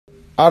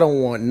I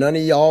don't want none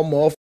of y'all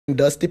motherfucking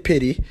dusty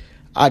pity.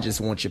 I just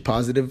want your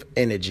positive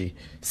energy.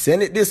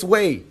 Send it this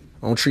way.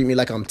 Don't treat me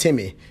like I'm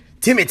Timmy.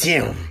 Timmy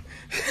Tim.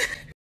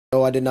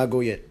 No, I did not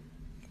go yet.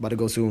 About to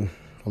go soon.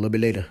 A little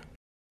bit later.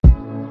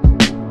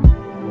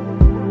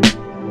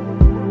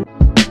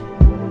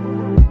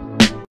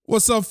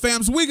 What's up,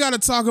 fams? We got to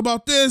talk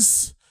about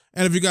this.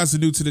 And if you guys are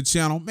new to the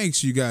channel, make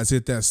sure you guys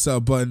hit that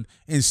sub button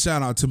and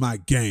shout out to my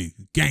gang.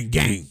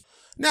 Gang.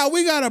 Now,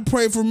 we got to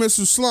pray for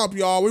Mr. Slump,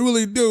 y'all. We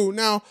really do.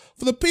 Now,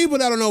 for the people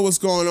that don't know what's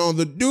going on,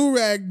 the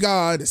do-rag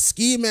god,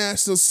 ski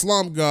master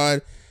Slump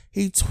god,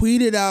 he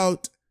tweeted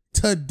out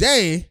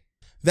today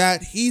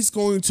that he's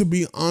going to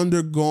be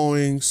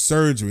undergoing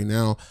surgery.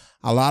 Now,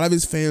 a lot of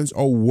his fans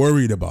are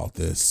worried about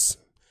this,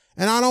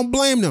 and I don't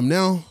blame them.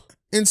 Now,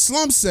 and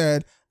Slump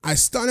said, I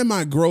stunted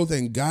my growth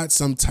and got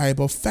some type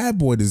of fat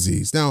boy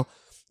disease. Now,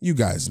 you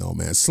guys know,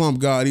 man, Slump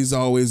God, he's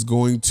always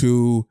going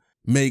to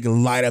make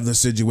light of the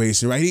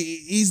situation, right?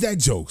 He's that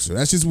jokester.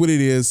 That's just what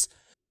it is.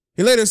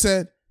 He later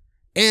said,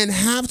 and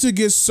have to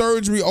get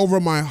surgery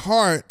over my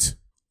heart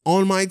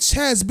on my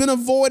chest. Been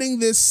avoiding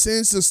this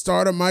since the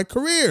start of my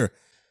career.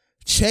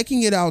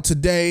 Checking it out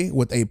today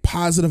with a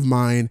positive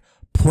mind.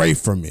 Pray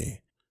for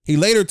me. He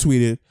later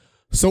tweeted,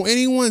 so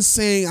anyone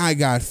saying I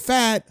got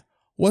fat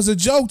was a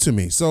joke to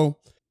me. So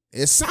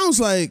it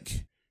sounds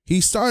like he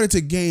started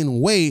to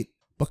gain weight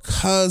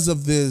because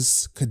of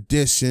this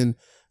condition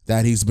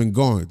that he's been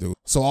going through.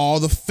 So all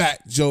the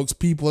fat jokes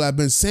people have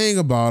been saying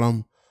about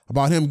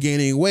him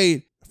gaining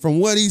weight, from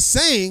what he's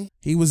saying,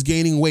 he was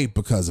gaining weight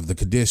because of the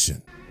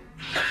condition.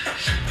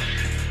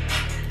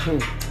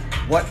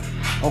 What?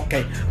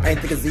 Okay, I ain't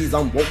think of these,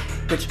 I'm woke,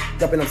 bitch.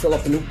 Dumping until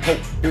off the new hope,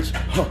 bitch.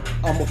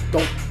 I'm a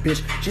dope,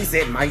 bitch. She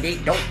said, my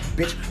day dope,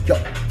 bitch.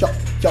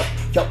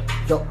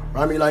 Yo.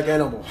 Ride me like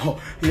animal.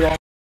 You know.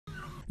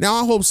 Now,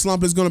 I hope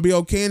Slump is going to be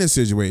okay in this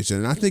situation,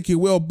 and I think he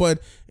will, but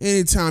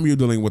anytime you're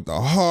dealing with the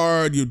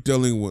heart, you're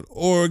dealing with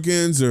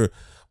organs or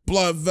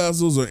blood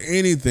vessels or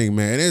anything,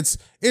 man, it's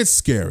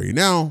scary.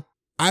 Now,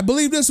 I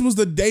believe this was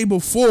the day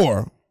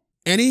before,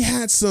 and he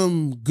had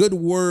some good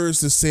words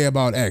to say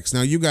about X.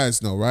 Now, you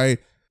guys know, right?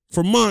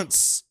 For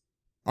months,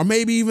 or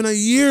maybe even a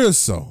year or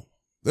so,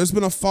 there's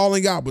been a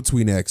falling out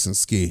between X and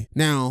Ski.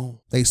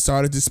 Now, they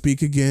started to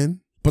speak again,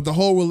 but the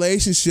whole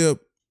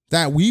relationship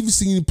that we've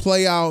seen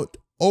play out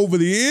over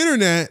the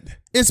internet,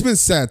 it's been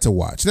sad to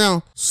watch.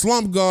 Now,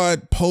 Slump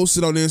God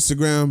posted on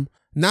Instagram,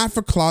 not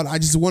for clout, I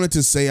just wanted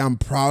to say I'm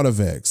proud of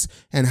X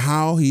and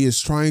how he is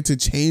trying to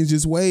change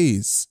his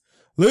ways.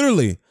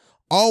 Literally,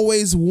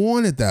 always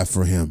wanted that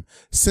for him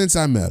since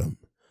I met him.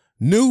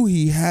 Knew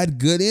he had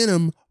good in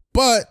him,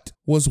 but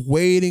was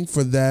waiting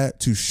for that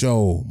to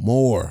show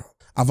more.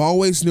 I've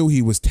always knew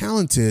he was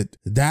talented.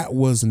 That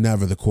was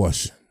never the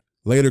question.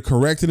 Later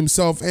corrected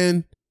himself,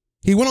 and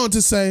he went on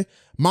to say,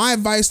 my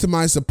advice to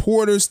my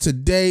supporters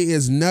today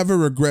is never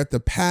regret the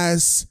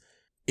past.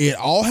 It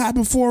all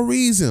happened for a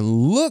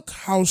reason. Look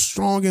how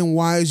strong and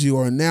wise you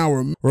are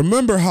now.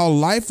 Remember how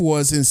life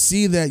was and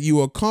see that you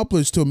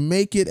accomplished to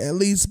make it at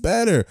least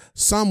better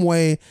some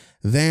way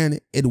than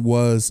it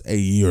was a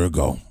year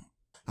ago.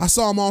 I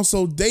saw him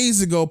also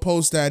days ago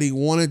post that he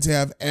wanted to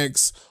have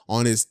X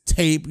on his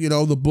tape, you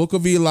know, the Book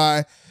of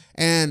Eli,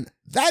 and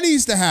that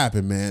needs to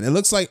happen, man. It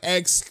looks like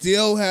X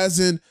still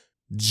hasn't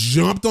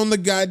jumped on the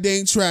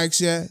goddamn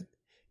tracks yet,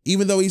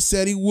 even though he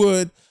said he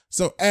would.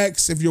 So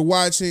X, if you're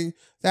watching,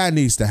 that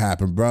needs to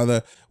happen,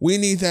 brother. We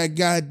need that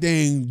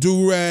goddamn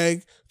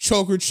do-rag,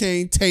 choker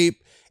chain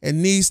tape. It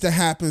needs to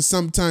happen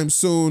sometime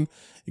soon.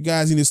 You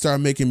guys need to start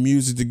making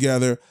music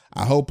together.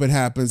 I hope it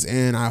happens,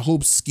 and I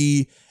hope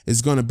Ski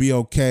is going to be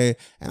okay.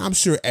 And I'm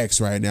sure X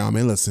right now, I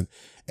mean, listen,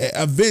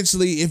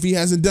 eventually, if he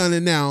hasn't done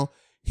it now,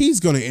 he's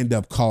going to end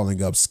up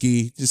calling up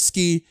Ski. Just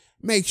Ski,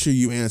 make sure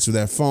you answer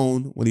that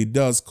phone when he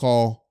does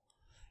call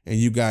and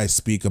you guys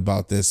speak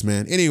about this,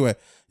 man. Anyway,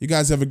 you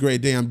guys have a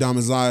great day. I'm Dom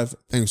is Live.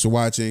 Thanks for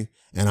watching,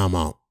 and I'm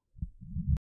out.